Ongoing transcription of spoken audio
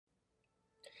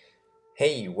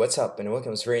Hey, what's up and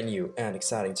welcome to a very new and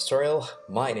exciting tutorial.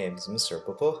 My name is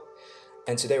Mr.Popo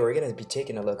and today we're going to be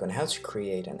taking a look on how to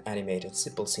create an animated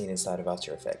simple scene inside of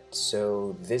After Effects.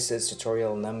 So this is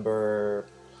tutorial number...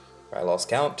 I lost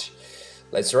count.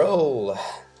 Let's roll!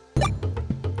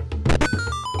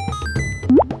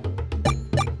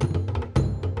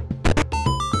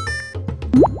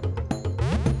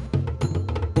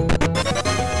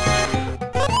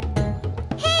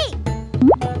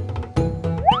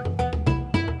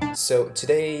 So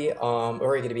today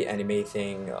we're going to be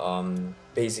animating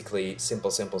basically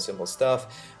simple stuff.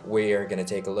 We're going to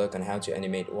take a look on how to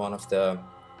animate one of the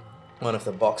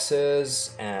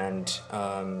boxes and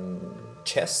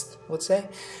chest, I would say,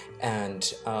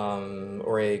 and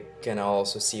we're gonna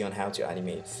also see on how to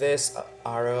animate this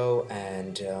arrow,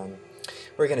 and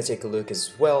we're gonna take a look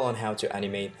as well on how to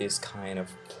animate this kind of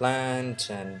plant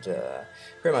and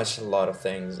pretty much a lot of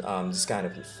things, this kind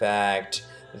of effect,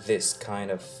 this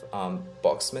kind of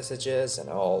box messages and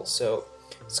all. So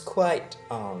it's quite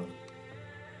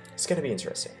it's gonna be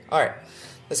interesting. All right,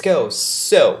 let's go.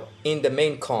 So in the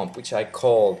main comp, which I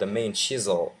call the main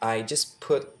chisel, I just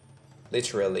put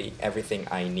literally everything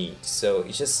I need. So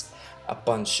it's just a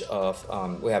bunch of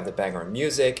we have the background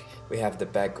music, we have the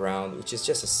background, which is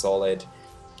just a solid,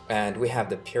 and we have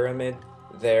the pyramid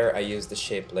there. I use the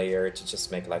shape layer to just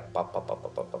make like pop pop pop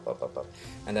pop pop pop pop pop, pop.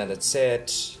 And then that's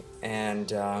it.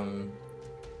 And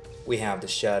we have the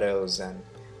shadows, and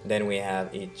then we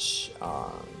have each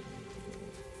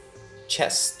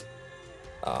chest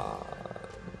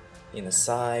in the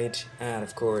side, and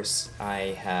of course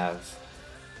I have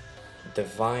the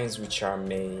vines, which are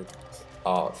made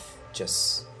of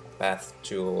just path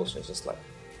tools, and just like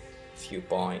a few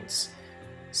points.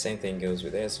 Same thing goes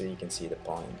with this, so you can see the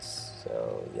points.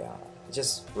 So yeah,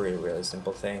 just really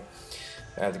simple thing.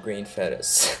 We have the green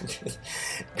feathers.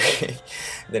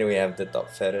 Then we have the top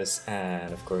feathers,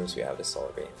 and of course we have the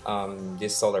solar beam.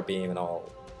 This solar beam and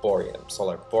all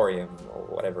solar borium, or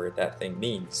whatever that thing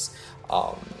means.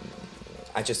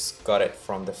 I just got it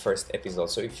from the first episode.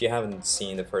 So if you haven't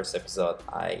seen the first episode,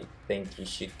 I think you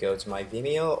should go to my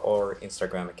Vimeo or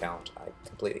Instagram account. I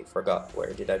completely forgot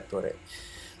where did I put it.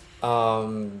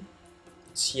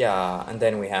 Yeah, and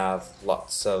then we have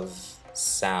lots of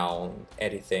sound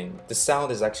editing. The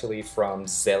sound is actually from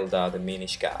Zelda the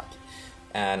Minish Cap,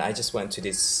 and I just went to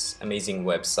this amazing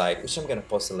website, which I'm gonna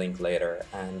post a link later,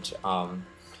 and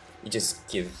you just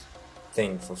give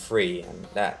thing for free, and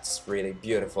that's really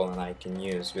beautiful, and I can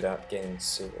use without getting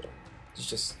sued.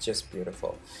 It's just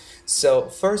beautiful. So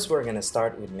first we're gonna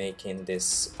start with making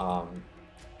this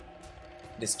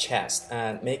this chest,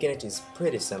 and making it is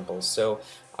pretty simple. So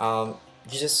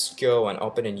you just go and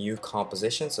open a new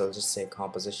composition. So just say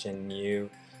composition, new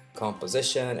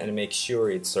composition, and make sure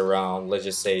it's around, let's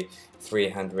just say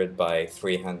 300 by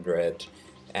 300,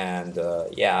 and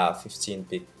yeah, 15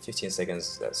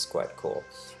 seconds. That's quite cool.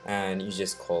 And you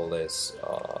just call this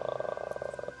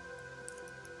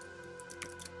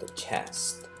the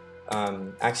chest.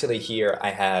 Actually here I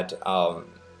had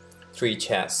 3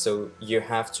 chests, so you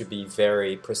have to be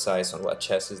very precise on what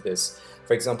chest is this.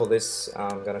 For example, this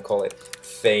I'm gonna call it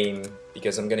Fame,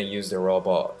 because I'm gonna use the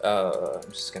robot. I'm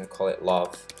just gonna call it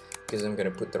Love, because I'm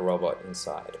gonna put the robot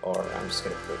inside, or I'm just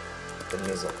gonna put the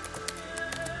missile.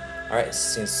 Alright,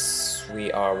 since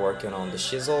we are working on the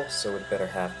chisel, so we'd better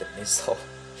have the missile.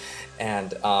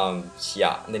 And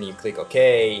yeah, and then you click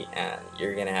OK, and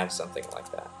you're gonna have something like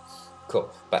that.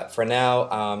 Cool. But for now,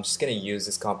 I'm just gonna use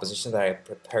this composition that I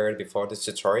prepared before this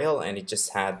tutorial, and it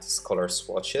just had these color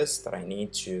swatches that I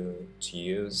need to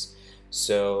use.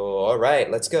 So alright,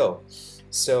 let's go.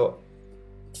 So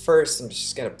first I'm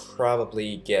just gonna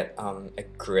probably get a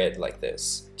grid like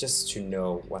this, just to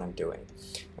know what I'm doing.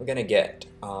 I'm gonna get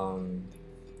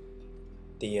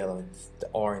the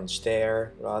orange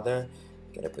there, rather.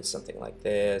 I'm gonna put something like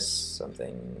this,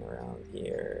 something around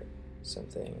here,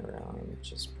 something around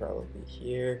just probably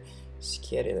here. Just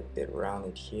get it a bit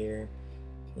rounded here.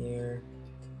 I'm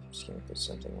just gonna put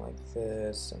something like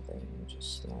this, something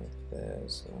just like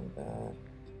this, like that.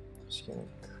 Just gonna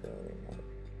curl it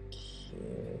like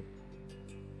here,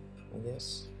 I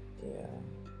guess. Yeah,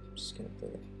 I'm just gonna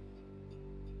put it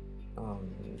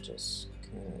just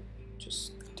gonna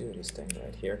do this thing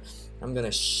right here. I'm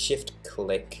gonna shift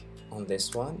click on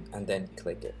this one and then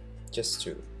click it, just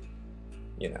to,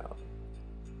 you know,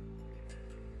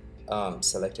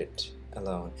 select it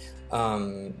alone.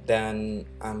 Then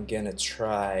I'm gonna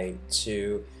try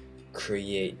to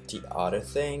create the other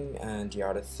thing, and the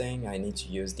other thing I need to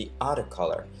use the other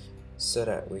color, so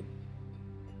that we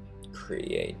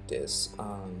create this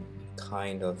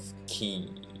kind of key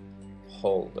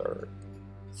holder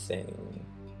thing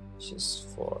just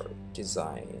for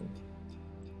design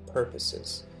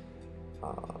purposes.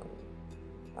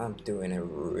 I'm doing a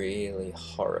really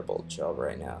horrible job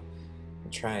right now.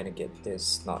 I'm trying to get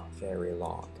this not very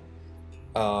long.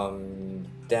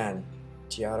 Then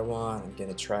the other one, I'm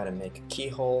gonna try to make a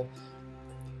keyhole.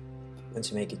 And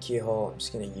to make a keyhole, I'm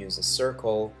just gonna use a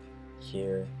circle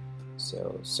here.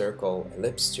 So circle,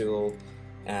 ellipse tool,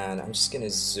 and I'm just gonna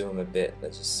zoom a bit.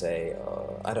 Let's just say,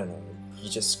 I don't know, you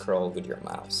just scroll with your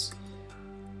mouse.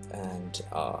 And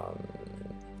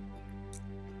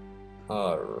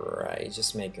alright,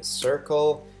 just make a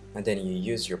circle, and then you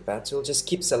use your bat tool. Just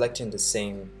keep selecting the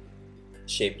same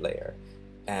shape layer.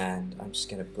 And I'm just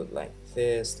gonna put like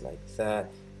this, like that.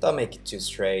 Don't make it too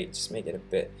straight, just make it a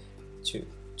bit to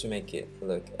make it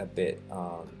look a bit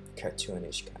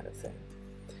cartoonish kind of thing.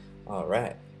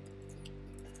 Alright,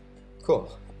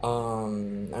 cool.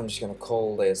 I'm just gonna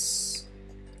call this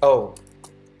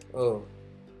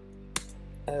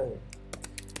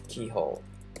keyhole,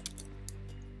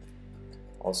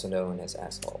 also known as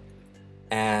asshole.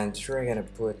 And we're gonna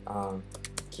put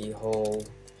keyhole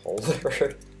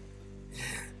holder.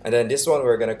 And then this one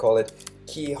we're gonna call it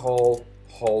keyhole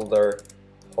holder.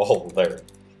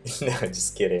 No,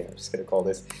 just kidding. I'm just gonna call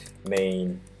this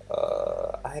main,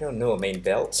 I don't know, main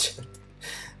belt.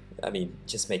 I mean,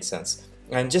 just makes sense.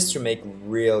 And just to make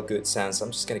real good sense,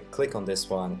 I'm just gonna click on this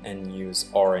one and use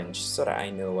orange so that I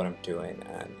know what I'm doing,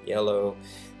 and yellow.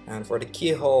 And for the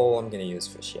keyhole, I'm gonna use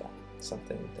fuchsia,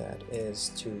 something that is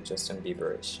too Justin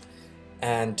Bieberish.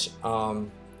 And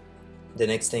the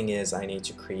next thing is I need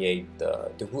to create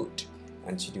the wood.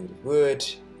 And to do the wood,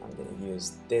 I'm gonna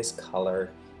use this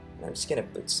color. And I'm just gonna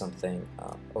put something,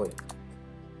 I'm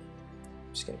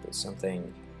just gonna put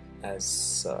something as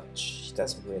such. It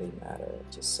doesn't really matter,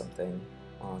 just something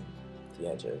on the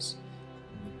edges.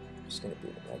 I'm just gonna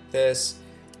put it like this,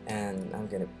 and I'm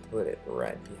gonna put it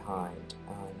right behind,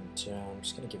 and I'm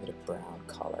just gonna give it a brown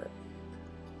color.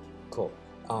 Cool.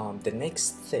 The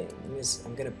next thing is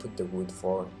I'm gonna put the wood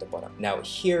for the bottom. Now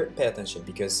here, pay attention,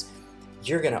 because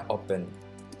you're gonna open,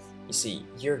 you see,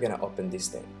 you're gonna open this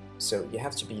thing. So you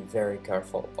have to be very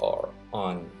careful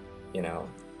on, you know,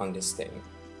 on this thing.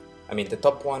 I mean, the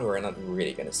top one, we're not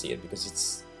really gonna see it because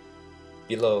it's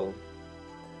below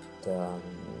the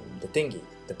thingy,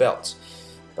 the belt.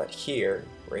 But here,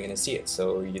 we're gonna see it.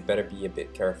 So you'd better be a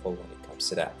bit careful when it comes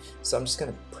to that. So I'm just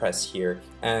gonna press here,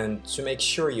 and to make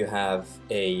sure you have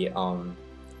a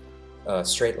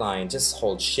straight line, just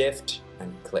hold Shift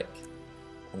and click.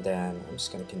 And then I'm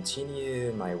just gonna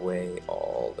continue my way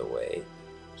all the way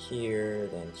here,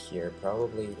 then here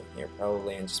probably, then here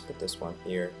probably, and just put this one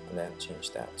here, and then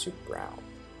change that to brown.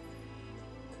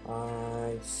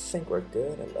 I think we're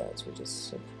good at that, so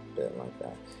just a bit like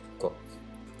that. Cool.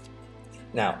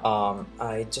 Now,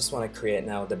 I just want to create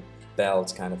now the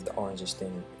belt, kind of the orangish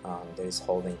thing that is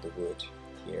holding the wood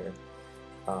here.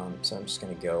 So I'm just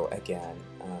going to go again,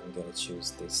 I'm going to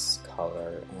choose this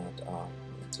color, and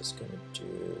I'm just going to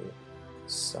do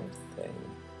something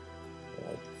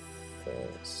like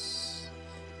this.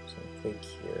 So click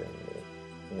here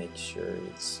and make sure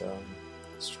it's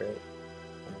straight,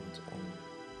 and I'm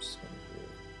just going to do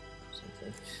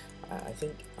something. I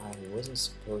think I wasn't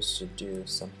supposed to do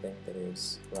something that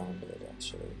is rounded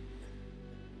actually.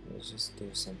 Let's just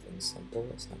do something simple,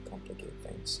 let's not complicate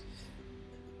things.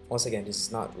 Once again, this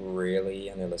is not really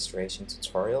an illustration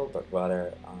tutorial, but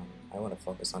rather I want to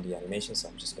focus on the animation, so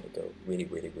I'm just going to go really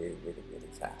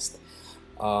fast.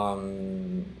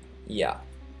 Yeah,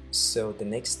 so the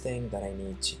next thing that I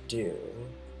need to do,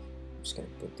 I'm just going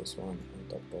to put this one on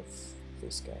top of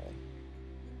this guy.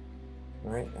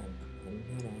 Alright, and I'm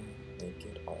going to make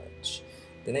it orange.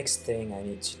 The next thing I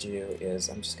need to do is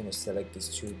I'm just going to select these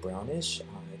two brownish.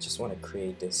 I just want to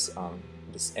create this,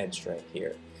 this edge right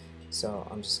here. So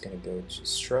I'm just going to go to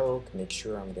stroke, make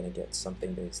sure I'm going to get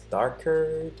something that is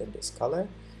darker than this color.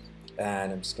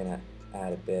 And I'm just going to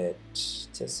add a bit,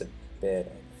 just a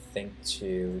bit. I think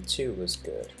 2 was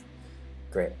good.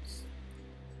 Great.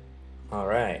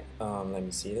 Alright, let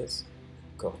me see this.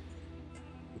 Cool.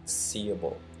 It's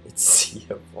seeable. It's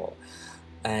seeable.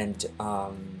 And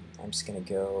I'm just gonna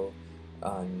go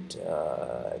and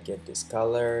get this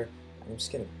color. I'm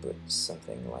just gonna put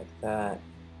something like that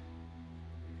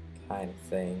kind of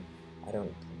thing. I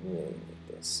don't really need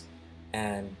this.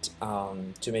 And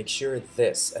to make sure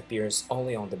this appears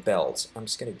only on the belt, I'm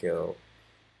just gonna go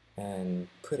and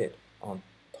put it on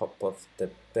top of the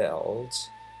belt,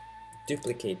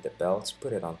 duplicate the belt,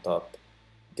 put it on top,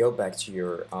 go back to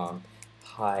your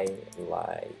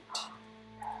highlight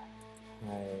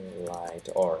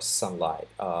or sunlight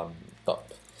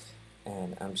top,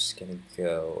 and I'm just gonna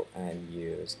go and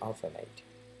use Animate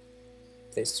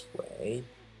this way.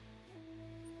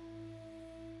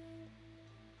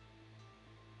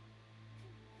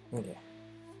 Okay,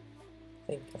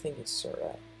 I think it's alright.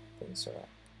 I think it's alright.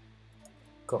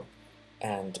 Cool.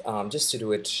 And just to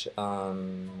do it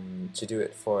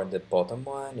for the bottom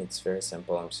one, it's very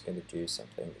simple. I'm just gonna do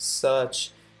something as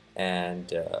such,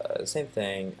 and same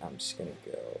thing. I'm just gonna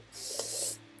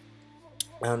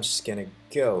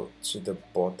go to the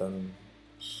bottom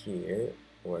here.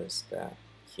 Where's that?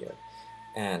 Here.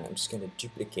 And I'm just gonna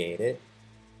duplicate it,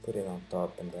 put it on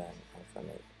top, and then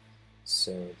Animate.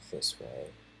 So this way,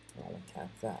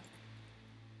 like that.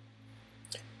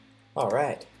 All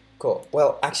right, cool.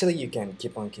 Well, actually, you can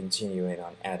keep on continuing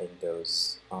on adding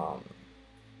those,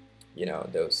 you know,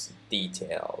 those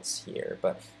details here,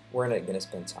 but we're not gonna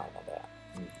spend time on that.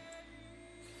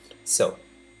 So,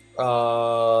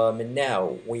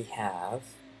 now we have.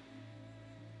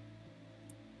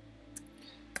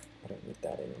 I don't need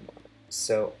that anymore.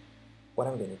 So, what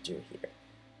I'm gonna do here,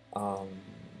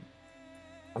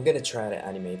 I'm gonna try to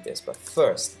animate this, but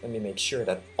first, let me make sure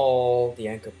that all the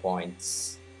anchor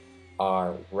points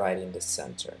are right in the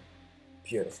center.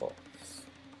 Beautiful.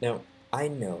 Now, I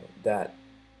know that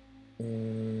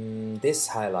this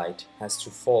highlight has to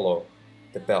follow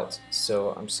the belt,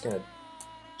 so I'm just gonna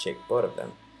check both of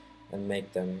them and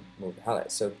make them move the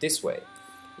highlight. So this way,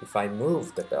 if I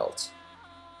move the belt,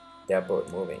 they're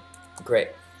both moving. Great.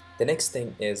 The next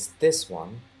thing is this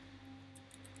one,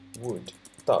 wood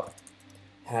top,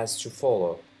 has to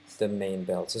follow the main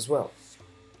belt as well.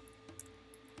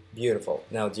 Beautiful.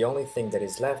 Now the only thing that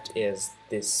is left is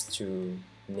these two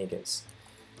niggas.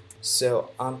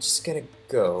 So I'm just gonna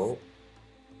go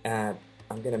and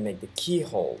I'm gonna make the key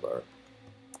holder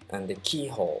and the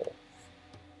keyhole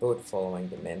both following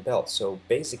the main belt. So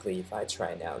basically, if I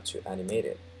try now to animate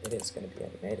it, it is gonna be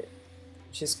animated,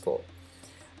 which is cool.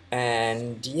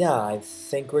 And yeah, I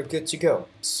think we're good to go.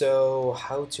 So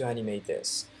how to animate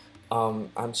this?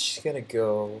 I'm just gonna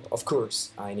go, of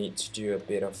course, I need to do a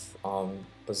bit of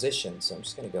position, so I'm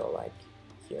just gonna go like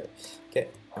here. Okay,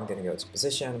 I'm gonna go to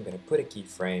position, I'm gonna put a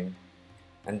keyframe,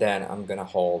 and then I'm gonna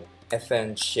hold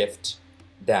FN Shift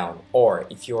down, or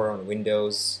if you are on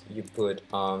Windows, you put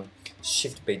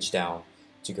Shift page down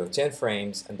to go 10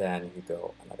 frames, and then you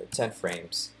go another 10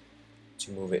 frames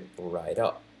to move it right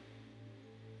up.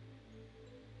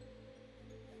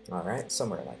 Alright,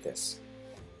 somewhere like this.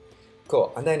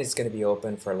 Cool, and then it's going to be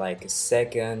open for like a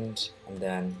second, and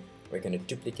then we're going to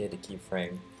duplicate the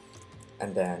keyframe,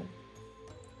 and then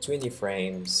 20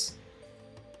 frames,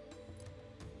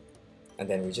 and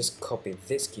then we just copy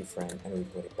this keyframe and we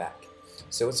put it back.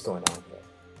 So what's going on here?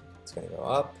 It's going to go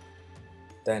up,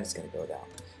 then it's going to go down.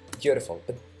 Beautiful,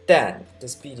 but then the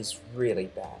speed is really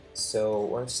bad, so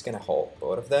we're just going to hold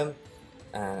both of them,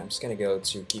 and I'm just going to go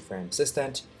to keyframe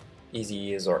assistant, easy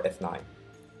ease or F9.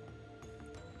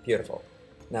 Beautiful.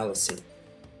 Now let's see.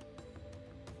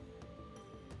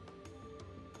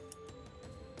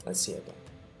 Let's see again.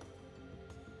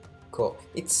 Cool.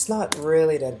 It's not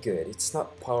really that good. It's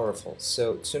not powerful.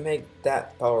 So to make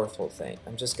that powerful thing,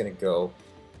 I'm just gonna go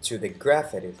to the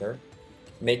graph editor,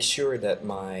 make sure that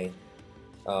my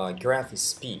graph is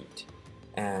speed,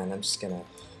 and I'm just gonna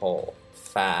hold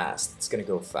fast. It's gonna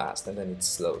go fast, and then it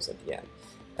slows at the end.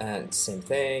 And same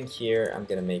thing here. I'm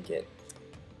gonna make it.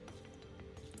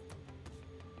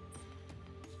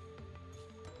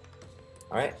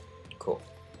 Alright, cool.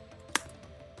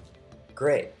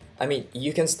 Great. I mean,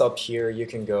 you can stop here, you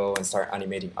can go and start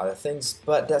animating other things,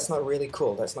 but that's not really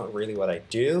cool. That's not really what I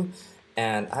do.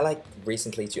 And I like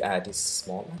recently to add this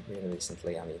small, not really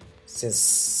recently, I mean,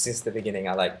 since the beginning,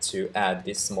 I like to add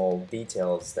these small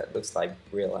details that looks like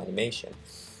real animation.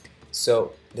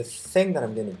 So the thing that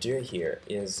I'm gonna do here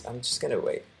is I'm just gonna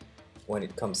wait when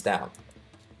it comes down.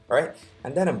 Alright,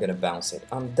 and then I'm gonna bounce it.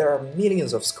 There are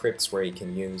millions of scripts where you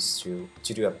can use to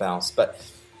do a bounce, but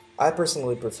I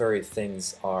personally prefer if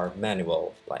things are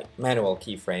manual, like manual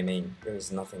keyframing. There is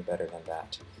nothing better than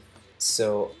that.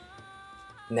 So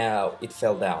now it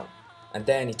fell down, and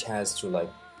then it has to like,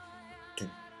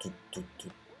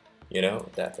 you know,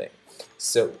 that thing.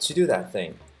 So to do that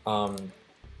thing,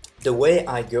 the way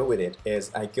I go with it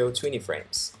is I go 20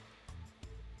 frames,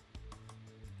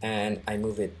 and I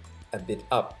move it a bit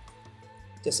up.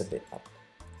 Just a bit up.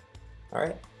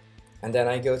 Alright? And then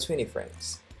I go 20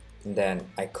 frames. And then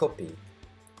I copy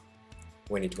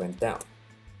when it went down.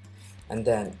 And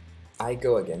then I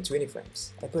go again 20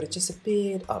 frames. I put it just a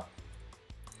bit up.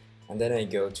 And then I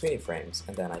go 20 frames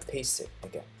and then I paste it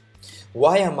again.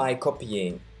 Why am I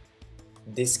copying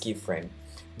this keyframe?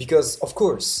 Because of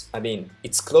course, I mean,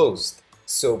 it's closed.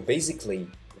 So basically,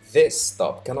 this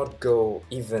stop cannot go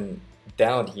even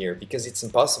down here because it's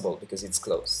impossible because it's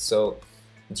closed. So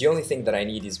the only thing that I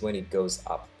need is when it goes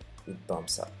up, it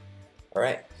bumps up. All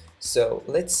right, so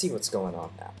let's see what's going on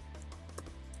now.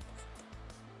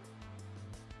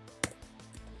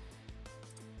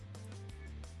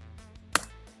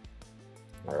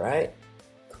 All right,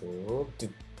 cool,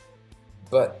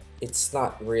 but it's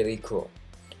not really cool.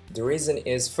 The reason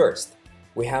is, first,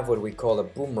 we have what we call a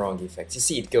boomerang effect. You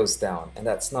see, it goes down, and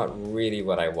that's not really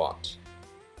what I want.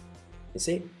 You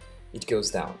see, it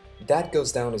goes down. That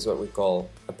goes down is what we call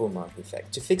a boomerang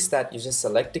effect. To fix that, you just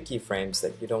select the keyframes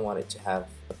that you don't want it to have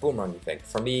a boomerang effect.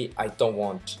 For me, I don't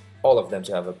want all of them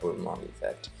to have a boomerang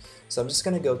effect. So I'm just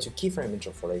going to go to keyframe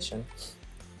interpolation,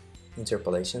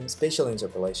 spatial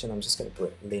interpolation. I'm just going to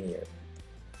put linear.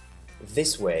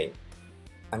 This way,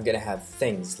 I'm going to have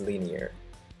things linear,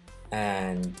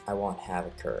 and I won't have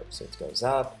a curve. So it goes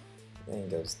up, then it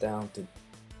goes down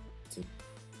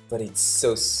but it's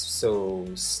so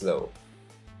slow.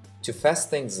 To fast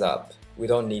things up, we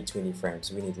don't need 20 frames,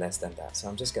 we need less than that. So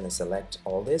I'm just going to select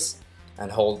all this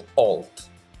and hold Alt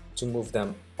to move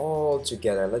them all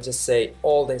together. Let's just say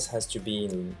all this has to be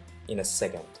in a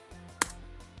second.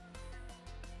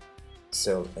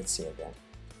 So let's see again.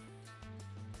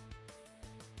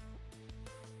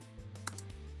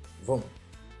 Boom.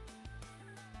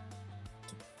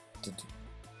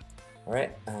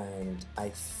 Alright, and I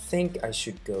think I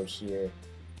should go here.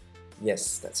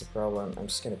 Yes, that's a problem. I'm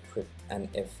just gonna put an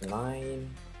F9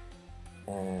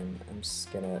 and I'm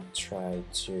just gonna try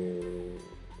to...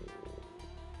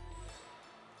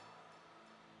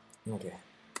 Okay.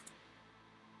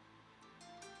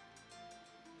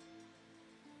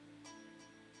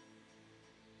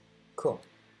 Cool.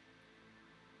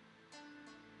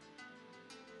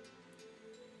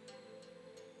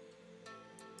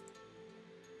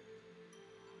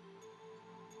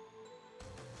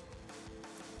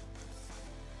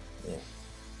 Yeah.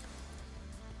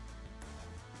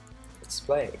 Let's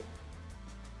play.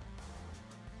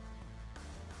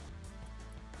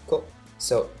 Cool.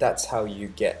 So that's how you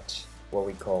get what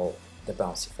we call the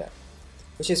bounce effect,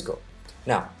 which is cool.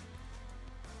 Now,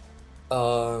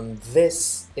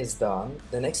 this is done.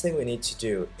 The next thing we need to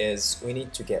do is we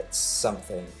need to get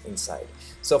something inside.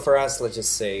 So for us, let's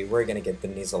just say we're gonna get the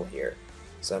nizzle here.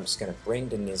 So I'm just gonna bring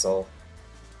the nizzle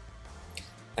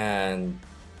and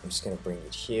I'm just gonna bring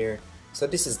it here. So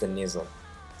this is the nizzle.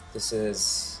 This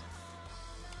is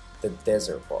the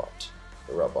desert bot,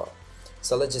 the robot.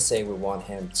 So let's just say we want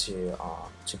him to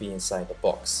be inside the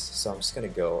box. So I'm just gonna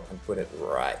go and put it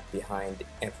right behind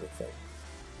everything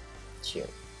here.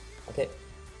 Okay,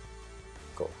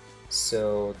 cool.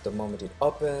 So the moment it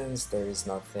opens, there is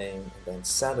nothing, and then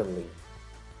suddenly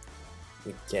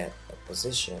we get a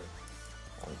position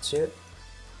on 2.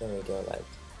 Then we go like,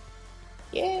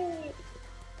 yay!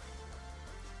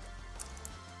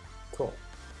 Cool.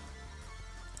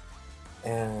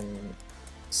 And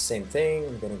same thing,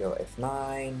 I'm gonna go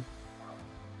F9,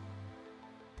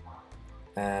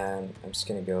 and I'm just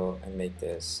gonna go and make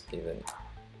this even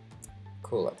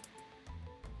cooler.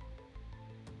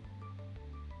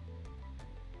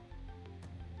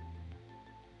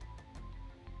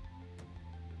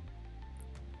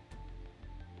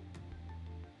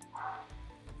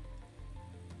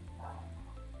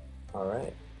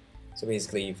 Alright, so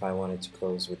basically if I wanted to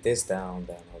close with this down,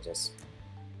 then I'll just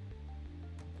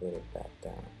put it back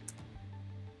down.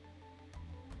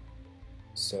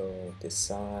 So this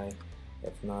side,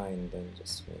 F9, then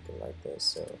just make it like this.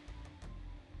 So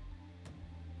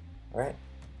alright,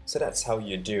 so that's how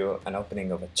you do an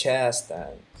opening of a chest,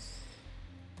 and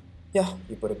yeah,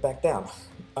 you put it back down.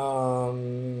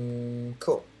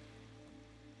 Cool.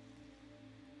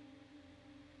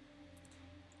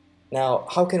 Now,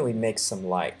 how can we make some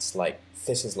lights? Like,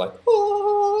 this is like,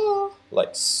 oh,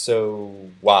 like so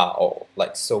wow,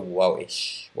 like so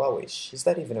wowish. Wowish, is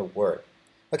that even a word?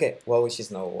 Okay, wowish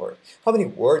is no word. How many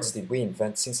words did we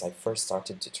invent since I first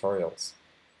started tutorials?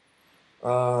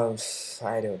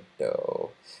 I don't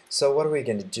know. So what are we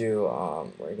gonna do?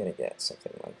 We're gonna get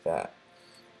something like that.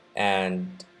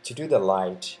 And to do the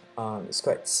light, it's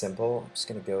quite simple. I'm just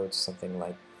gonna go to something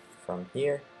like from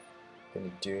here. I'm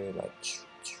gonna do like,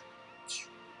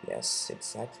 yes,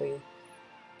 exactly.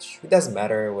 It doesn't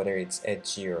matter whether it's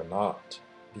edgy or not,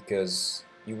 because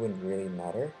you wouldn't really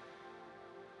matter.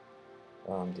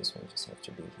 This one just have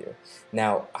to be here.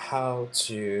 Now, how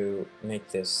to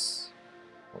make this?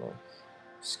 Hold on.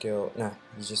 Scale. Nah,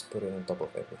 you just put it on top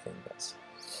of everything. That's.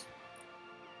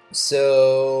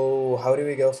 So how do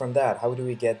we go from that? How do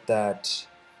we get that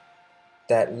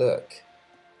look?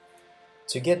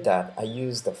 To get that, I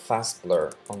use the fast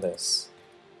blur on this.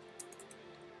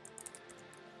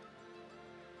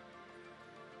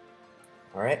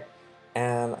 Alright,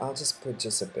 and I'll just put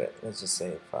just a bit, let's just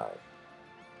say 5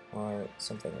 or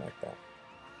something like that.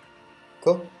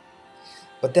 Cool.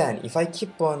 But then if I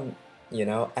keep on, you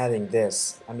know, adding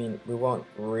this, I mean, we won't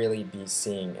really be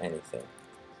seeing anything.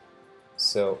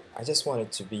 So I just want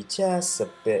it to be just a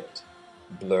bit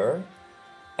blur,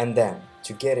 and then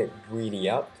to get it really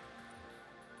up,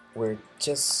 we're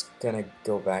just gonna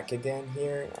go back again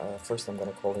here. First I'm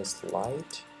gonna call this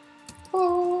light.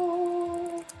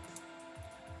 Oh.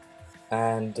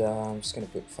 And I'm just gonna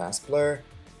put fast blur.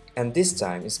 And this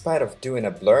time, in spite of doing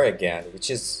a blur again, which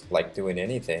is like doing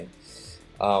anything,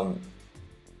 we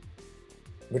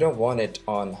don't want it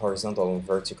on horizontal and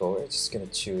vertical. We're just gonna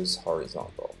choose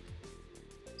horizontal.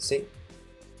 See?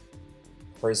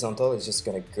 Horizontal is just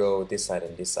gonna go this side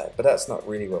and this side, but that's not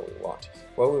really what we want.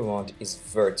 What we want is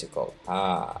vertical.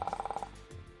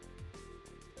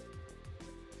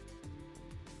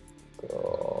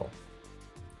 Cool.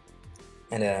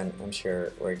 And then I'm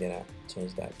sure we're gonna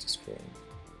change that to screen.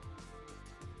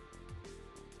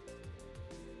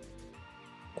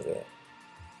 Okay.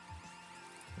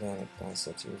 Then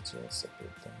opacity just a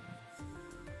bit down.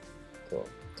 Cool.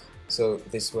 So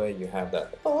this way you have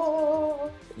that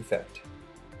effect.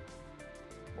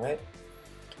 Right?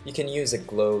 You can use a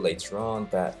glow later on,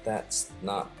 but let's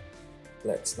not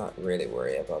really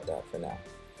worry about that for now.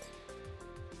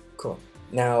 Cool.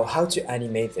 Now, how to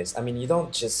animate this? I mean, you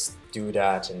don't just do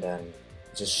that and then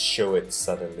just show it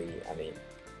suddenly. I mean,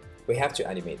 we have to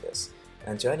animate this.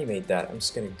 And to animate that, I'm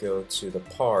just going to go to the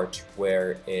part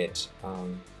where it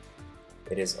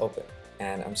is open.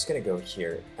 And I'm just going to go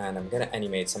here, and I'm going to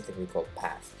animate something we call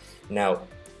path. Now,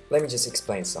 let me just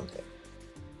explain something.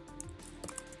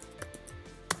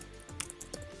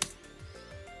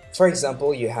 For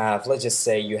example, you have, let's just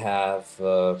say you have,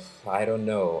 I don't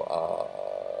know,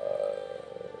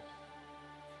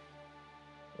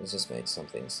 let's just make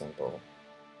something simple.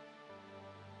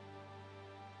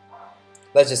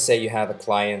 Let's just say you have a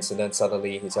client and then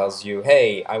suddenly he tells you,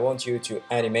 hey, I want you to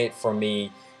animate for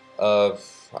me, I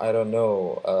don't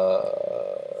know,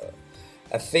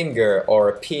 a finger or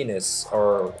a penis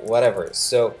or whatever.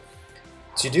 So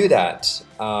to do that,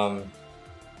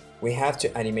 we have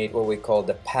to animate what we call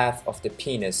the path of the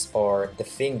penis or the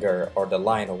finger or the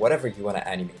line or whatever you want to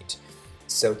animate.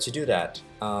 So to do that,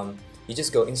 you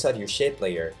just go inside your shape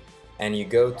layer and you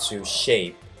go to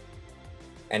shape,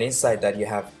 and inside that you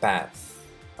have path.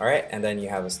 Alright, and then you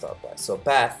have a stopwatch. So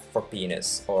path for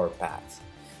penis or path.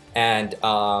 And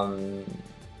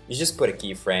you just put a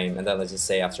keyframe, and then let's just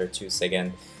say after 2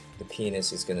 seconds, the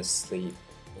penis is gonna sleep.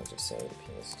 Let's just say the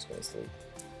penis is gonna sleep.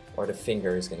 Or the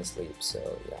finger is gonna sleep,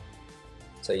 so yeah.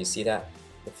 So you see that?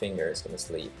 The finger is gonna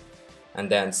sleep.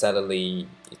 And then suddenly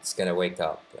it's gonna wake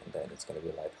up, and then it's gonna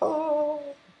be like, oh.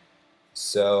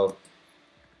 So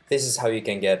this is how you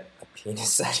can get a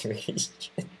penis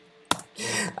animation.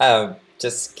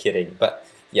 Just kidding, but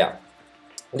yeah,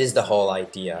 this is the whole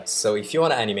idea. So if you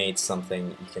want to animate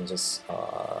something, you can just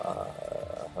how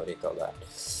do you call that?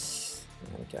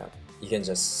 Okay, you can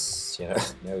just, you know,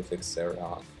 no, it looks so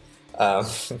wrong.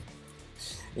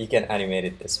 You can animate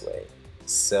it this way.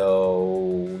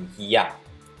 So yeah,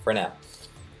 for now,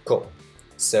 cool.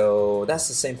 So that's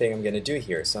the same thing I'm gonna do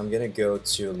here. So I'm gonna go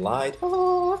to light,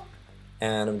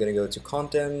 and I'm gonna go to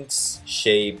contents,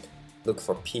 shape, look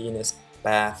for penis,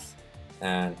 path,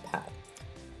 and path,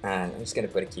 and I'm just gonna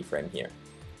put a keyframe here,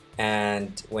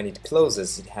 and when it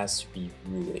closes it has to be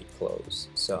really close.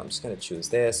 So I'm just gonna choose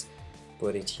this,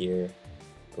 put it here,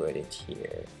 put it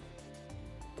here,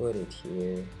 put it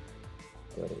here,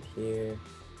 put it here,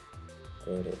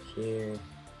 put it here,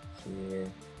 here,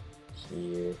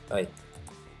 here, hey,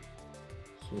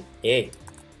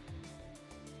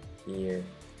 here, here,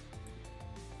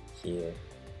 here,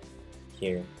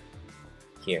 here,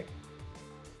 here,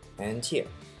 and here.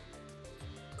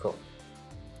 Cool.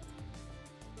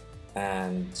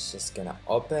 And it's just gonna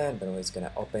open, but when it's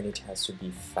gonna open, it has to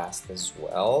be fast as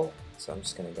well. So I'm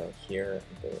just gonna go here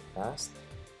and do it fast.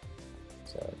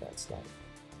 So that's like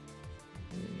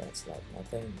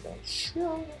nothing. Then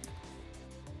sure.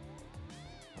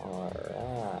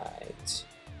 Alright.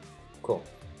 Cool.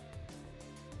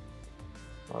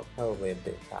 Or probably a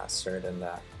bit faster than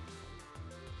that.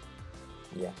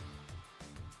 Yeah.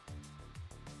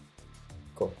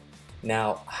 Cool.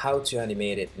 Now, how to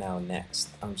animate it now next?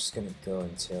 I'm just gonna go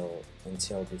until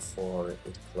before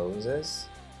it closes.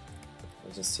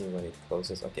 Let's just see when it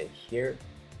closes. Okay, here.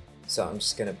 So I'm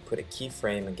just gonna put a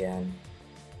keyframe again,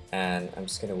 and I'm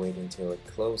just gonna wait until it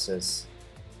closes.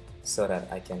 so that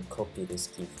I can copy this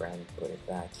keyframe, put it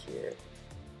back here,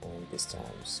 and this time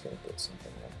I'm just going to put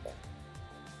something like that.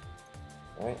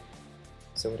 Alright,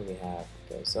 so what do we have?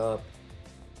 Goes up,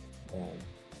 then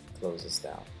closes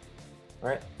down.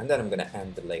 Alright, and then I'm going to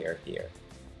end the layer here,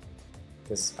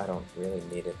 because I don't really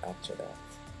need it after that.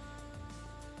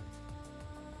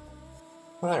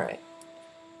 Alright.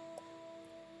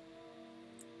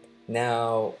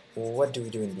 Now, what do we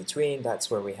do in between?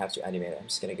 That's where we have to animate. I'm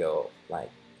just going to go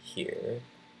like here,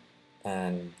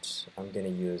 and I'm going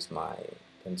to use my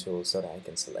pen tool so that I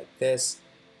can select this.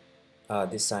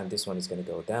 This time this one is going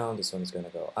to go down, this one is going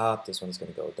to go up, this one is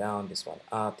going to go down, this one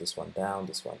up, this one down,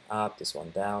 this one up, this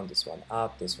one down, this one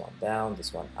up, this one down,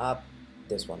 this one up,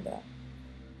 this one down.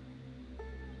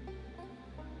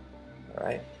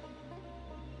 Alright?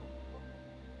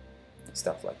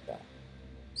 Stuff like that.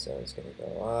 So it's going to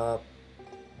go up.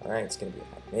 Alright, it's going to be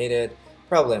animated.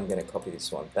 Probably I'm going to copy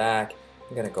this one back.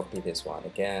 I'm going to copy this one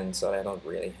again so I don't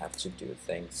really have to do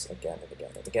things again and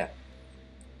again and again.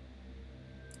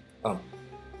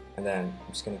 And then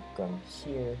I'm just going to come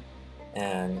here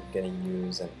and I'm going to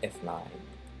use an F9.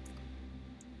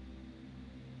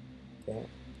 Okay.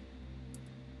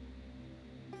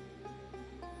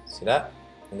 See that?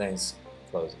 And then it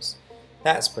closes.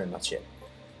 That's pretty much it.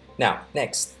 Now,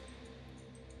 next.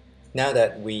 Now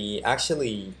that we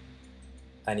actually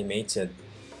animated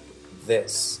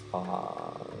this,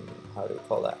 how do we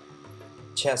call that?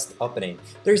 Chest opening,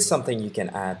 there's something you can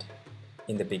add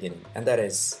in the beginning, and that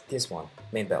is this one,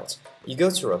 main belt. You go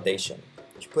to rotation,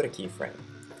 you put a keyframe.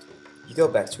 You go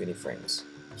back 20 frames,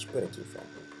 you put a keyframe.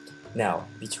 Now,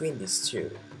 between these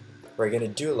two, we're gonna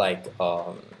do like,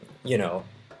 you know,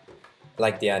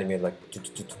 like the animate, like.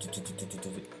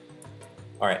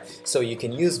 Alright, so you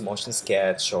can use motion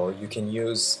sketch, or you can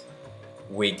use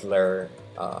wiggler.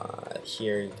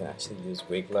 Here you can actually use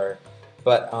wiggler,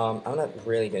 but I'm not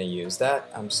really going to use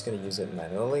that. I'm just going to use it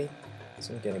manually.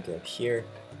 So I'm going to go here,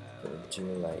 I'm going to do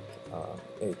like,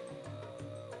 I'm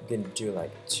going to do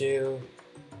like 2.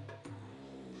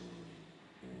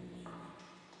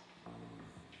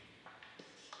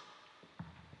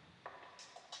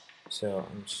 So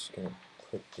I'm just going to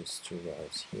put these 2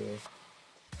 guys here.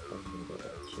 I'm going to go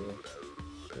back here,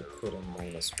 we'll put in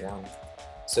 -1.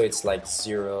 So it's like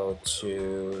 0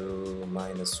 to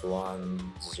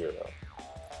 -1, 0.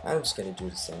 I'm just going to do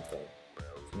the same thing.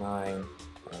 9,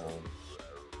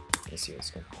 let's see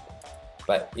what's going to happen.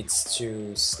 But it's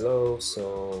too slow,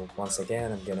 so once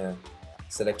again I'm going to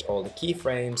select all the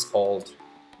keyframes, Alt,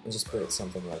 and just put it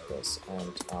something like this.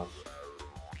 And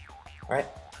alright.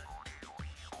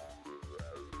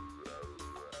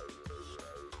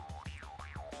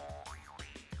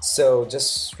 So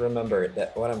just remember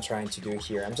that what I'm trying to do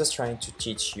here, I'm just trying to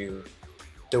teach you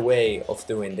the way of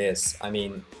doing this. I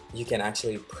mean, you can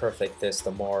actually perfect this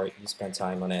the more you spend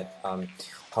time on it,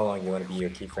 how long you want to be your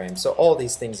keyframe. So all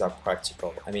these things are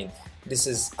practical. I mean, this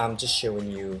is, I'm just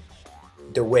showing you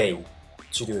the way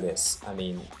to do this. I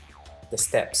mean, the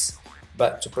steps.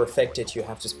 But to perfect it, you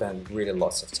have to spend really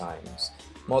lots of times.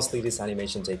 Mostly this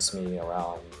animation takes me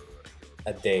around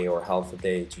a day or half a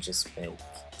day to just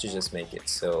make it,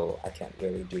 so I can't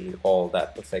really do all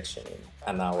that perfection in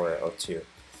an hour or 2.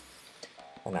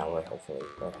 An hour hopefully,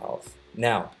 or half.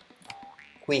 Now,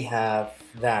 we have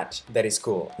that is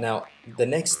cool. Now, the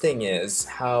next thing is,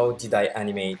 how did I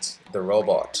animate the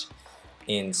robot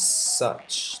in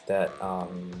such that,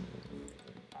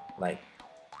 like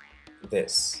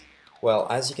this? Well,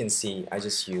 as you can see, I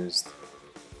just used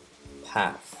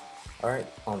path, alright,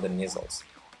 on the nizzles.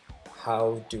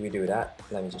 How do we do that?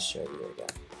 Let me just show you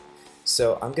again.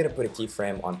 So I'm going to put a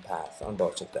keyframe on path on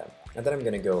both of them, and then I'm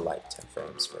going to go like 10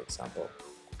 frames, for example.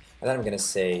 And then I'm going to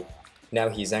say, now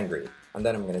he's angry. And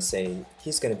then I'm going to say,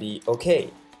 he's going to be okay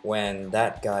when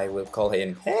that guy will call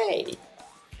him, hey!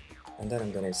 And then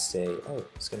I'm going to say, oh,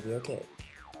 it's going to be okay.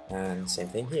 And same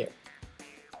thing here.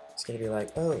 It's going to be like,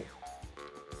 oh,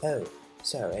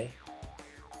 sorry.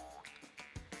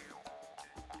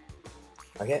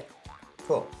 Okay,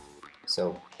 cool.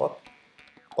 So, pop,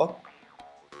 pop.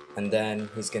 And then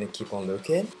he's gonna keep on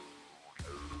looking,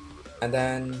 and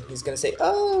then he's gonna say,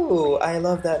 oh, I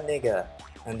love that nigga,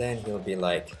 and then he'll be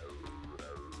like,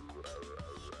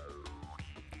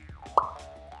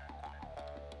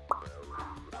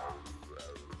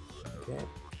 okay,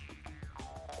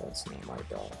 that's not my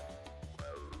dog.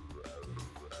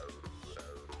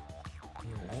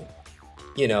 Alright.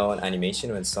 You know, an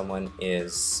animation when someone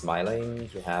is smiling,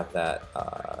 you have that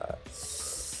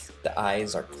the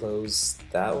eyes are closed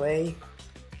that way,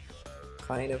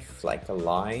 kind of like a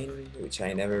line, which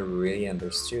I never really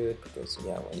understood, because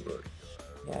yeah, when you,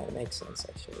 yeah, it makes sense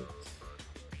actually.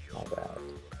 My bad.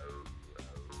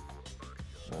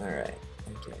 Alright,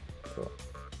 okay, cool.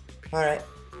 Alright,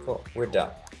 cool, we're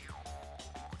done.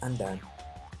 I'm done.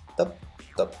 Top,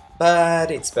 top.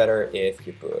 But it's better if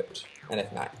you put an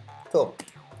F9. Cool.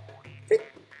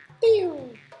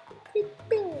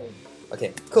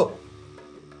 Okay, cool.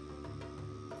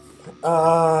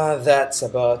 That's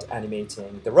about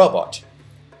animating the robot.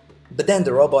 But then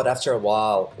the robot, after a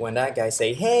while, when that guy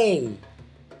say, "Hey,"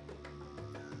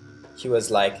 he was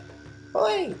like,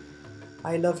 "Oi,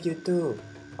 I love you too."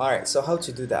 Alright, so how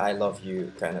to do the "I love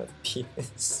you" kind of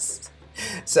piece.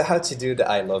 So how to do the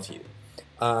 "I love you"?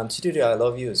 To do the "I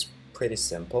love you" is pretty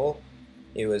simple.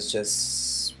 It was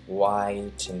just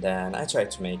white, and then I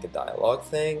tried to make a dialogue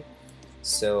thing.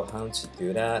 So how to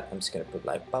do that? I'm just gonna put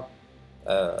like pop.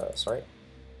 Sorry.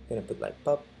 I'm gonna put like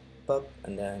pop, pop,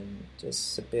 and then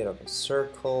just a bit of a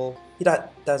circle.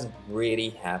 That doesn't really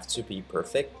have to be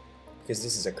perfect because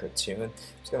this is a cartoon. I'm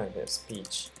just gonna do a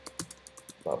speech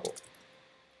bubble.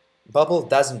 Bubble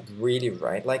doesn't really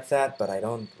write like that, but I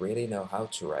don't really know how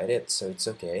to write it, so it's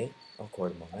okay.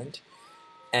 Awkward moment.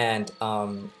 And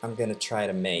I'm gonna try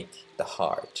to make the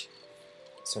heart.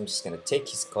 So I'm just gonna take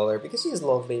his color because he's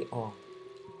lovely. Oh.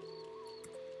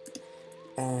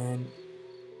 And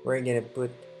we're gonna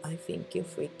put "I think you're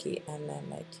freaky and I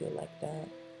like you" like that.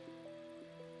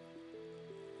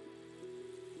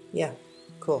 Yeah,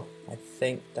 cool. I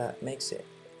think that makes it.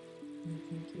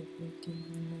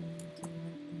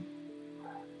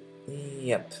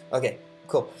 Yep. Okay,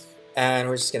 cool. And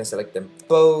we're just gonna select the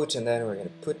boat, and then we're gonna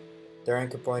put their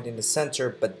anchor point in the center.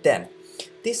 But then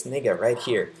this nigga right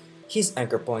here, his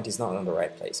anchor point is not on the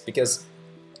right place because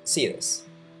see this.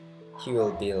 He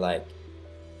will be like,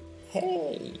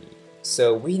 "Hey."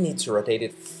 So we need to rotate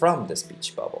it from the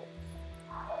speech bubble.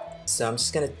 So I'm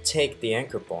just gonna take the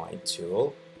anchor point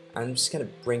tool. I'm just gonna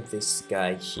bring this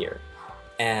guy here.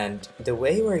 And the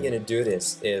way we're gonna do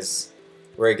this is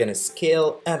we're gonna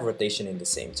scale and rotation in the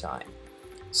same time.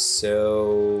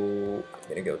 So I'm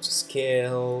gonna go to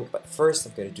scale, but first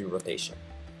I'm gonna do rotation.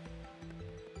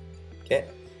 Okay,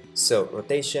 so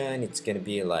rotation, it's gonna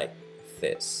be like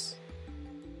this.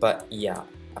 But yeah,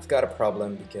 I've got a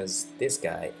problem because this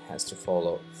guy has to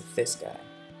follow this guy.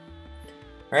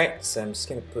 Alright, so I'm just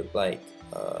gonna put like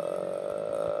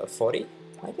 40,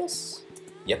 I guess.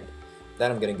 Yep.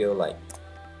 Then I'm gonna go like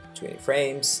 20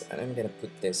 frames, and I'm gonna put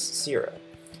this 0.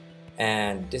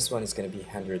 And this one is gonna be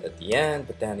 100 at the end,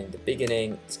 but then in the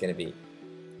beginning it's gonna be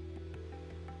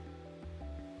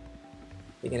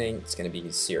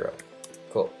 0.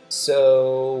 Cool.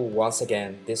 So once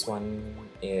again, this one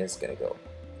is gonna go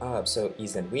up. So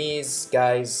ease and wheeze,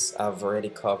 guys, I've already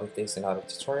covered this in other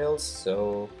tutorials,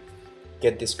 so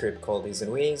get this script called ease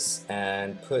and wheeze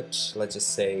and put, let's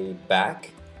just say, back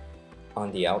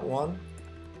on the out one.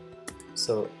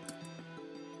 So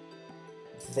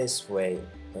this way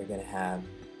we're gonna have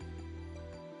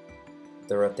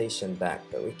the rotation back,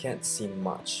 but we can't see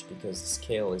much because the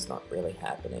scale is not really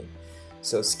happening.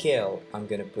 So scale, I'm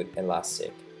gonna put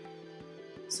elastic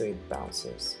so it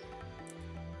bounces.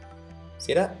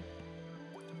 See that?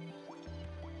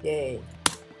 Yay!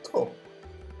 Cool.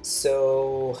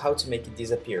 So how to make it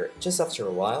disappear? Just after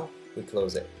a while, we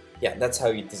close it. Yeah, that's how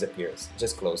it disappears.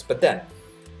 Just close. But then,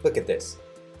 look at this.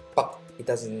 Pop. It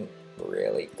doesn't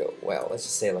really go well. Let's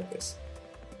just say it like this.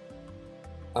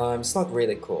 It's not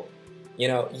really cool. You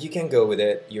know, you can go with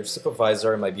it. Your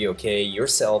supervisor might be okay.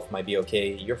 Yourself might be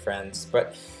okay. Your friends.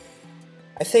 But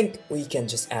I think we can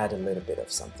just add a little bit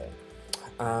of something.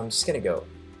 I'm just gonna go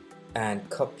and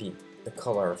copy the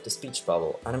color of the speech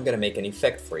bubble, and I'm gonna make an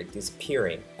effect for it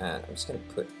disappearing, and I'm just gonna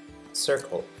put a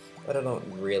circle, but I don't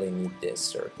really need this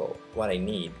circle. What I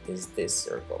need is this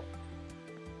circle,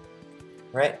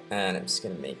 right? And I'm just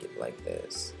gonna make it like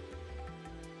this.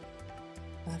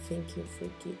 I think you're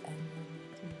freaky.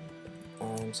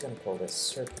 I'm just gonna call this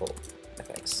circle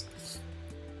FX.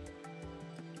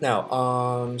 Now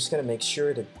I'm just gonna make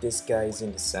sure that this guy is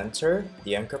in the center,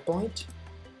 the anchor point.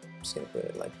 I'm just gonna put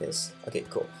it like this. Okay,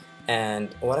 cool.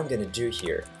 And what I'm gonna do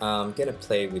here, I'm gonna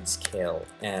play with scale,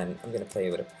 and I'm gonna play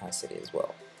with opacity as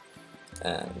well.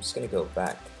 And I'm just gonna go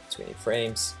back 20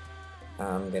 frames.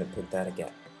 I'm gonna put that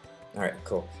again. Alright,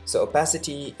 cool. So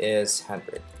opacity is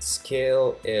 100,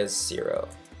 scale is 0.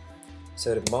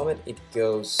 So the moment it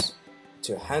goes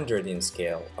to 100 in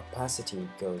scale, opacity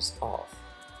goes off.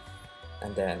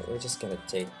 And then we're just gonna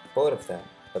take both of them,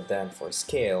 but then for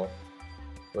scale,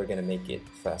 we're gonna make it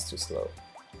fast to slow.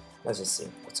 Let's just see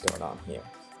what's going on here.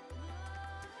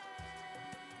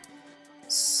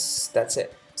 That's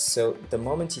it. So the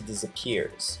moment it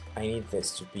disappears, I need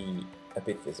this to be a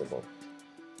bit visible.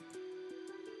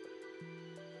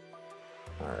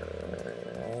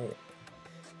 Alright.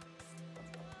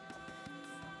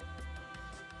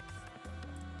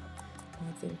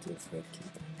 I think if I keep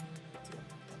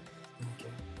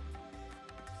okay.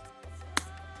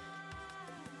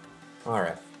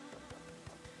 Alright.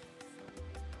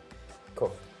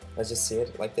 Cool. Let's just see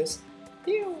it like this.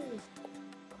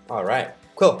 Alright,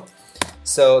 cool.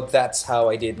 So that's how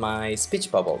I did my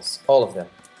speech bubbles. All of them.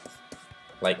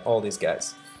 Like all these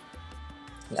guys.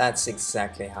 That's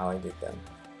exactly how I did them.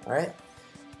 Alright?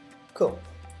 Cool.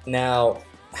 Now,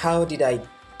 how did I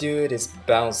do this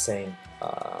bouncing?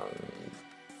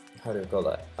 How do we call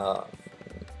that?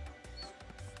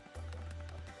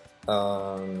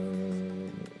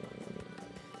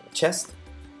 Chest.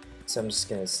 So I'm just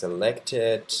gonna select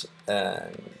it,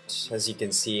 and as you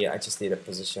can see, I just need a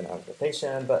position of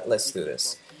rotation. But let's do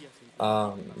this.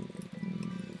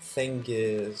 Thing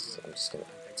is, I'm just gonna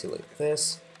delete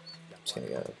this. I'm just gonna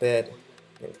go a bit.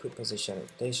 I'm gonna put position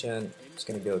of rotation. I'm just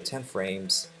gonna go 10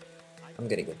 frames. I'm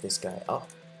gonna get this guy up.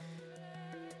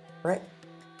 Right?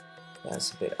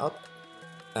 That's a bit up.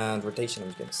 And rotation,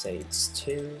 I'm gonna say it's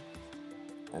 2.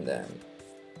 And then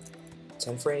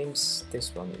 10 frames.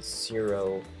 This one is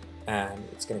 0. And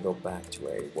it's gonna go back to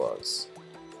where it was.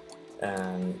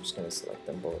 And I'm just gonna select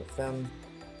them, both of them.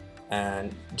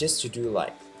 And just to do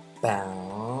like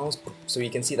bounce, so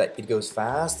you can see that it goes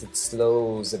fast, it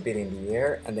slows a bit in the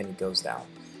air, and then it goes down,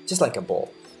 just like a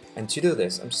ball. And to do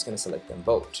this, I'm just gonna select them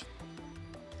both.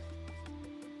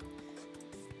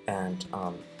 And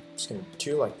I'm just gonna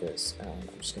do like this, and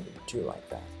I'm just gonna do like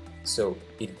that. So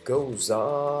it goes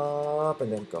up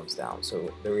and then comes down.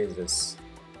 So there is this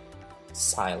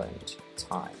silent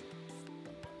time.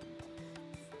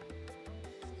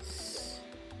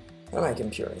 And my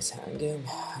computer is hanging,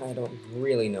 and I don't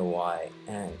really know why.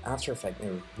 And After Effects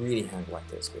never really hung like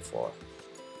this before.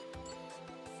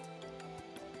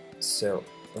 So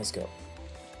let's go.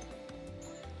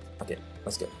 Okay,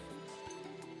 let's go.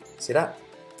 See that?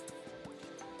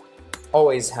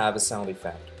 Always have a sound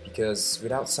effect, because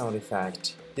without sound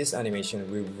effect, this animation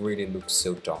will really look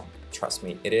so dumb. Trust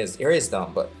me, it is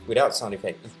dumb, but without sound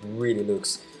effect, it really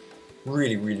looks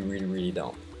really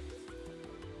dumb.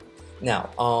 Now,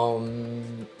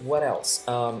 what else?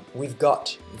 We've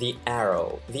got the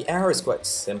arrow. The arrow is quite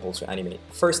simple to animate.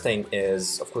 First thing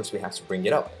is, of course, we have to bring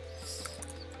it up.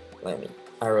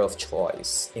 Arrow of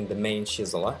choice in the main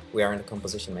chisel. We are in the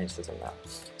composition main chisel now.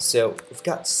 So we've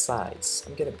got sides.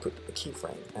 I'm gonna put a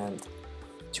keyframe and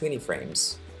 20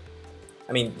 frames.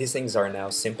 I mean, these things are now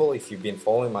simple. If you've been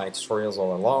following my tutorials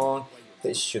all along,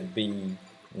 this should be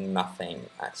nothing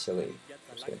actually.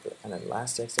 I'm just gonna put an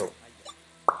elastic. So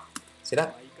see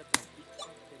that?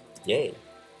 Yay!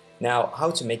 Now, how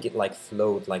to make it like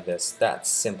float like this? That's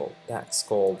simple. That's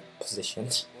called position.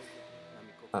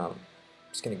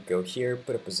 Just gonna go here,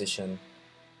 put a position,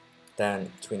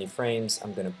 then 20 frames.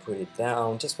 I'm gonna put it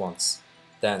down just once.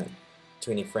 Then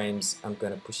 20 frames. I'm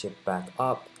gonna push it back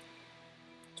up.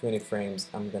 20 frames.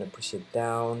 I'm gonna push it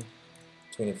down.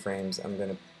 20 frames. I'm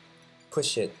gonna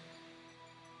push it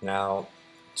now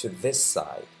to this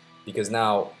side, because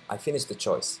now I finished the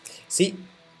choice. See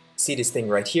this thing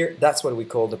right here? That's what we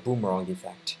call the boomerang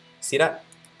effect. See that?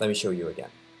 Let me show you again.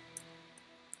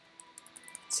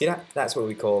 See that? That's what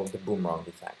we call the boomerang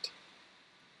effect.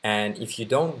 And if you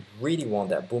don't really want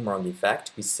that boomerang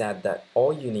effect, we said that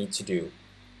all you need to do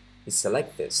is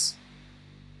select this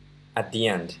at the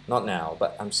end, not now,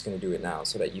 but I'm just going to do it now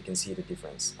so that you can see the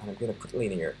difference. And I'm going to put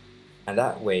linear, and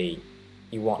that way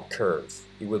it won't curve,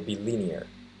 it will be linear.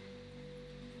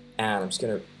 And I'm just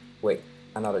going to wait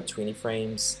another 20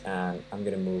 frames, and I'm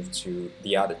going to move to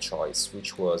the other choice,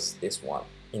 which was this one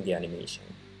in the animation.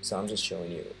 So I'm just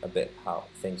showing you a bit how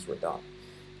things were done.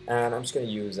 And I'm just going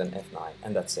to use an F9,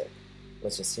 and that's it.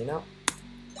 Let's just see now.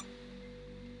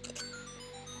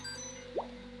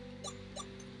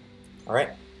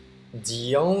 Alright,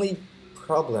 the only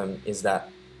problem is that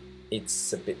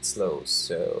it's a bit slow,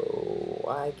 so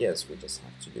I guess we just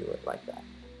have to do it like that.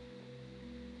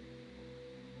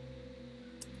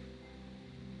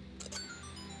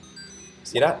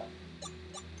 See that?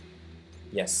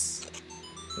 Yes,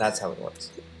 that's how it works.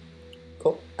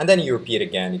 Cool. And then you repeat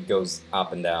again, it goes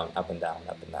up and down, up and down,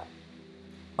 up and down.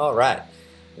 Alright,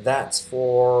 that's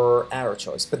for arrow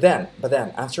choice. But then,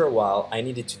 after a while, I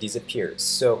need it to disappear.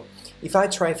 So if I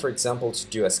try, for example, to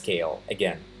do a scale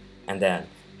again, and then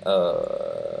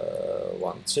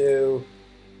 1, 2,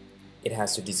 it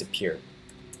has to disappear.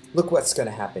 Look what's gonna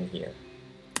happen here.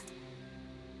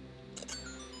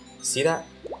 See that?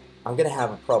 I'm gonna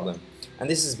have a problem. And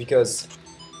this is because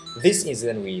this is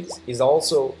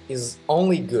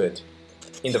only good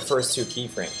in the first 2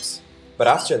 keyframes. But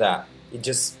after that, it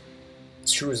just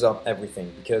screws up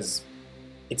everything, because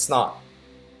it's not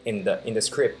in the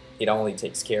script. It only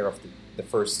takes care of the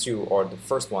first two, or the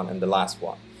first one and the last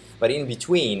one, but in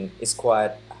between it's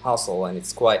quite a hassle and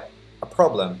it's quite a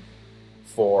problem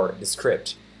for the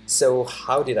script. So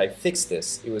how did I fix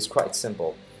this? It was quite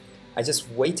simple. I just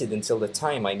waited until the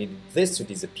time I needed this to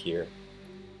disappear,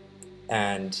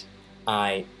 and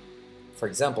I, for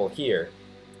example here,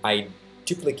 I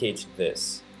duplicated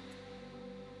this,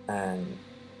 and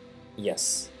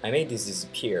yes, I made this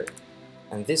disappear.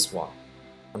 And this one,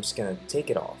 I'm just gonna take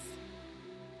it off,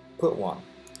 put 1,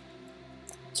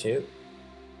 2,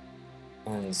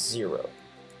 and 0.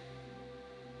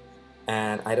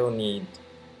 And I don't need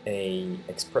a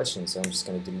expression, so I'm just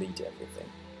gonna delete everything.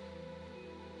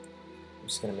 I'm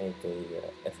just gonna make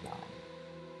a F9.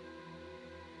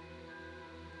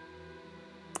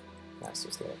 That's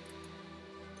just there.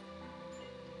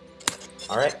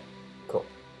 Alright, cool.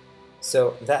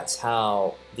 So that's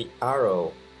how the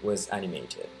arrow was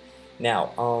animated.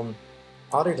 Now,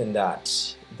 other than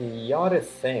that, the other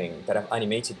thing that I've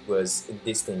animated was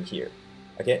this thing here.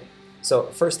 Okay, so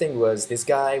first thing was this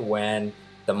guy. When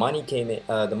the money came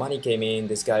in,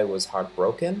 this guy was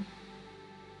heartbroken.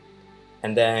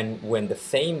 And then when the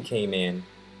fame came in,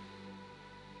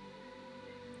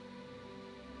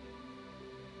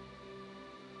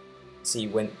 see,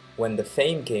 when the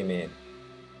fame came in,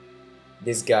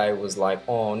 this guy was like,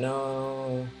 oh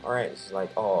no. Alright, it's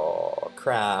like, oh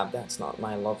crap, that's not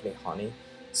my lovely honey.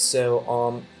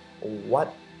 So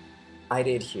what I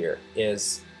did here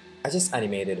is I just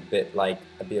animated a bit, like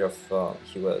a bit of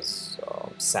he was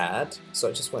sad. So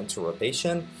I just went to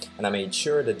rotation, and I made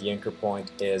sure that the anchor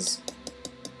point is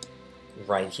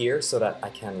right here so that I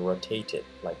can rotate it,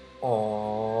 like,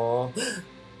 oh.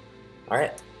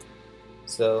 Alright,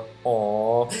 so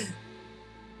oh,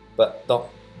 but don't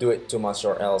do it too much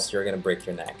or else you're gonna break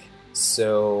your neck.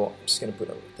 So I'm just gonna put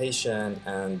a rotation,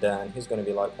 and then he's gonna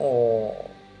be like, oh.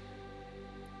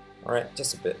 Alright,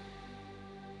 just a bit.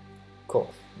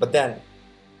 Cool. But then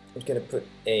I'm gonna put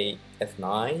a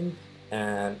F9,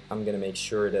 and I'm gonna make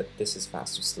sure that this is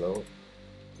fast to slow.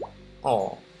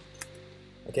 Oh.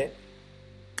 Okay.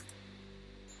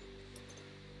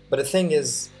 But the thing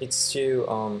is, it's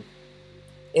too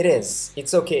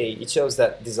it's okay. It shows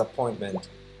that disappointment.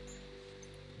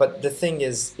 But the thing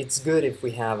is, it's good if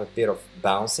we have a bit of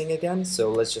bouncing again,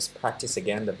 so let's just practice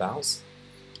again the bounce.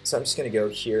 So I'm just gonna go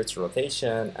here to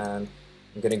rotation, and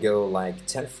I'm gonna go like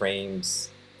 10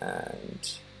 frames,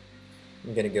 and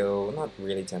I'm gonna go, not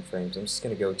really 10 frames, I'm just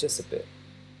gonna go just a bit,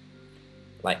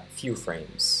 like few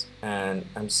frames, and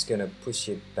I'm just gonna push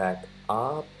it back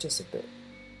up just a bit.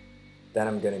 Then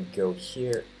I'm gonna go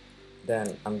here,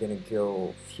 then I'm gonna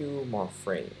go few more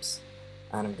frames,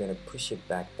 and I'm gonna push it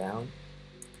back down.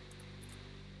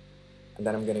 And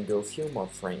then I'm gonna go a few more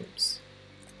frames,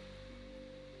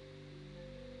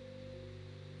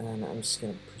 and I'm just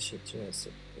gonna push it just a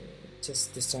bit,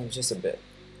 just this time just a bit,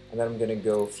 and then I'm gonna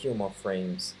go a few more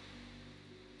frames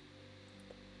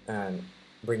and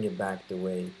bring it back the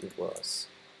way it was.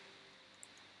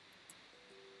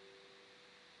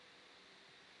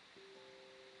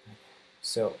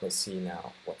 So let's see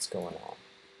now what's going on.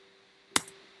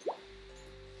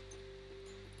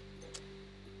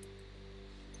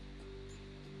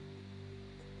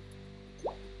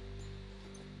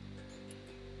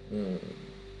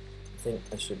 I think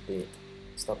I should be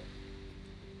stop.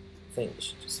 I think I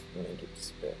should just make it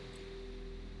this bit,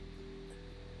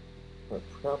 or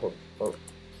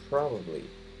probably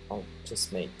I'll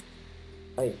just make.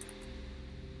 I'll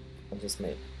just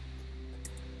make.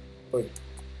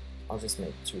 I'll just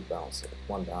make 2 bounces,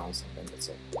 1 bounce, and then that's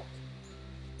it.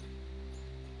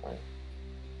 Alright.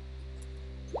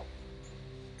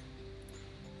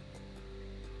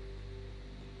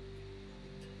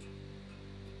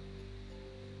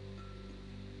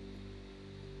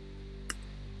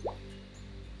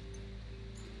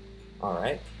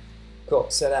 Alright, cool.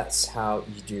 So that's how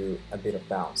you do a bit of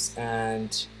bounce.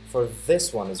 And for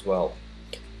this one as well,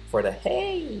 for the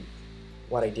hey,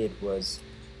 what I did was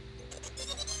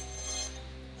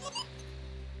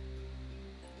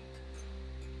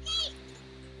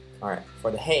alright,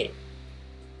 for the hey,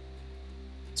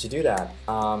 to do that,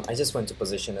 I just went to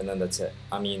position and then that's it.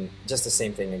 I mean, just the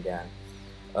same thing again.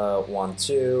 1,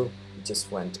 2, you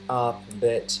just went up a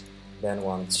bit, then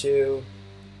 1, 2,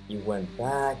 you went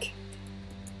back,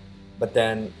 but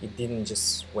then it didn't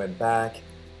just went back,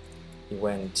 it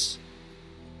went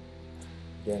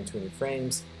again 20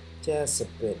 frames, just a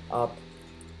bit up,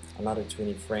 another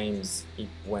 20 frames, it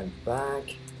went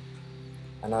back,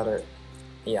 another,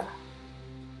 yeah.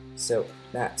 So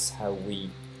that's how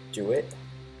we do it.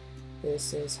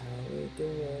 This is how we do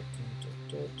it.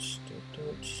 I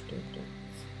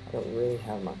don't really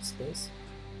have much space.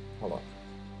 Hold on.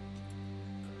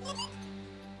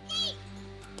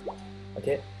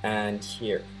 Okay, and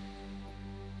here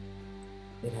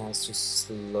it has to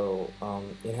slow.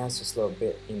 It has to slow a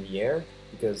bit in the air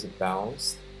because it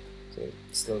bounced, so it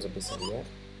slows a bit in the air.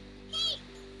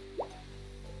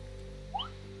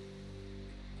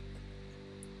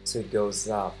 So it goes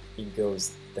up, it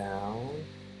goes down.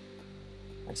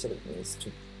 Actually, it needs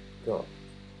to go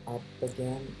up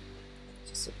again,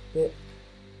 just a bit.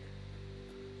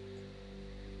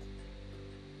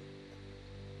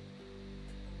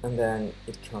 And then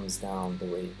it comes down the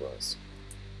way it was.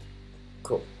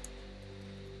 Cool.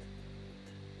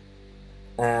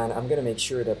 And I'm gonna make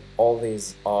sure that all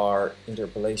these are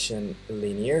interpolation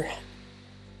linear.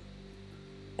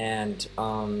 And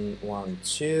 1,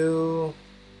 2,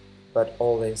 but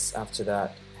all this after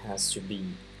that has to be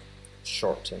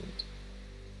shortened.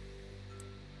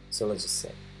 So let's just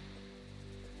say.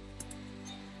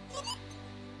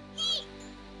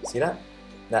 See that?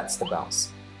 That's the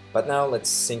bounce. But now let's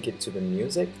sync it to the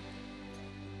music.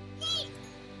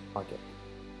 Okay,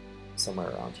 somewhere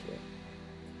around here.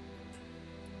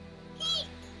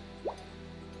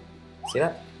 See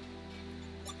that?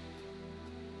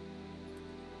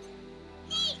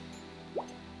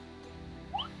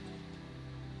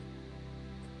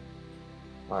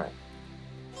 Alright.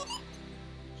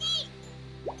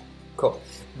 Cool.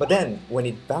 But then when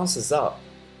it bounces up,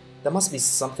 there must be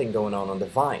something going on the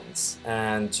vines.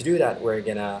 And to do that, we're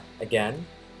gonna, again,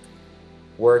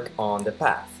 work on the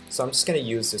path. So I'm just gonna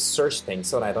use the search thing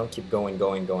so that I don't keep going.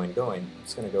 I'm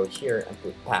just gonna go here and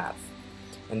put path.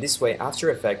 And this way,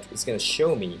 After Effects is gonna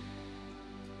show me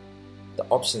the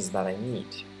options that I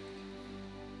need.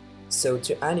 So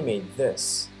to animate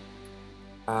this,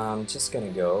 I'm just gonna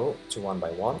go to 1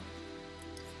 by 1.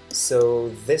 So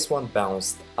this one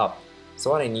bounced up.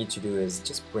 So what I need to do is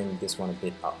just bring this one a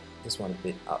bit up. This one a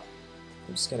bit up.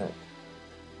 I'm just gonna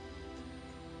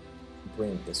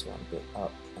bring this one a bit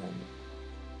up and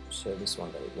show this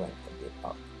one that it went a bit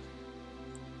up.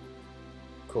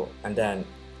 Cool. And then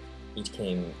it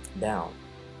came down.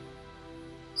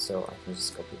 So I can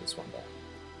just copy this one down.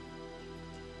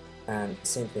 And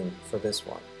same thing for this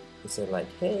one. It said like,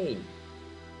 hey.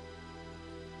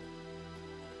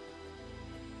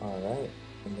 Alright.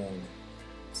 And then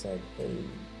it said, hey.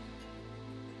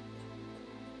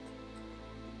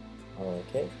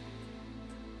 Okay.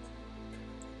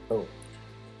 Oh,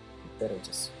 better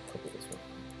just copy this one.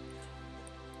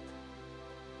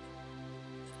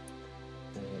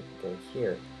 And go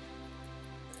here.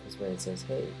 This is where it says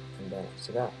hey, and then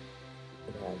after that,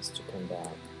 it has to come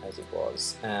down as it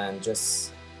was. And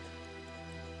just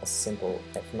a simple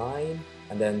F9,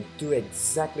 and then do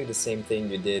exactly the same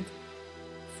thing you did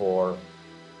for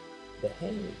the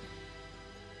hey.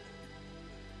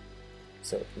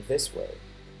 So this way.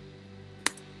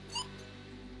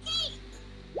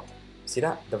 See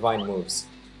that? The vine moves,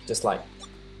 just like.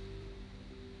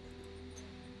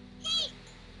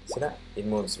 See that? It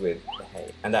moves with the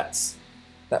hay, and that's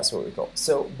what we call.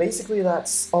 So basically,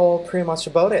 that's all pretty much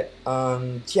about it.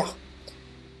 Yeah,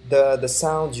 the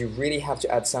sound, you really have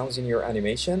to add sounds in your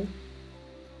animation.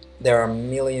 There are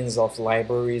millions of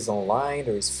libraries online.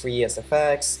 There is free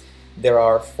SFX. There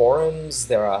are forums.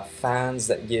 There are fans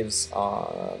that gives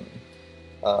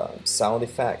sound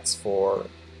effects for.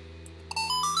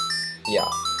 Yeah.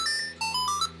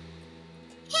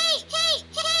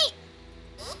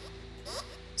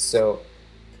 So,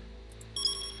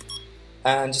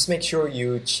 and just make sure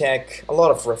you check a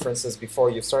lot of references before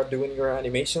you start doing your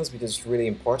animations, because it's really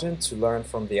important to learn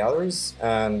from the others.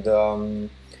 And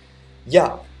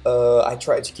yeah, I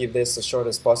try to keep this as short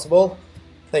as possible.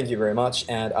 Thank you very much,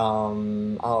 and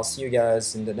I'll see you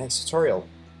guys in the next tutorial.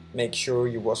 Make sure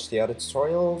you watch the other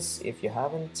tutorials if you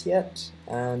haven't yet,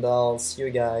 and I'll see you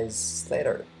guys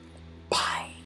later.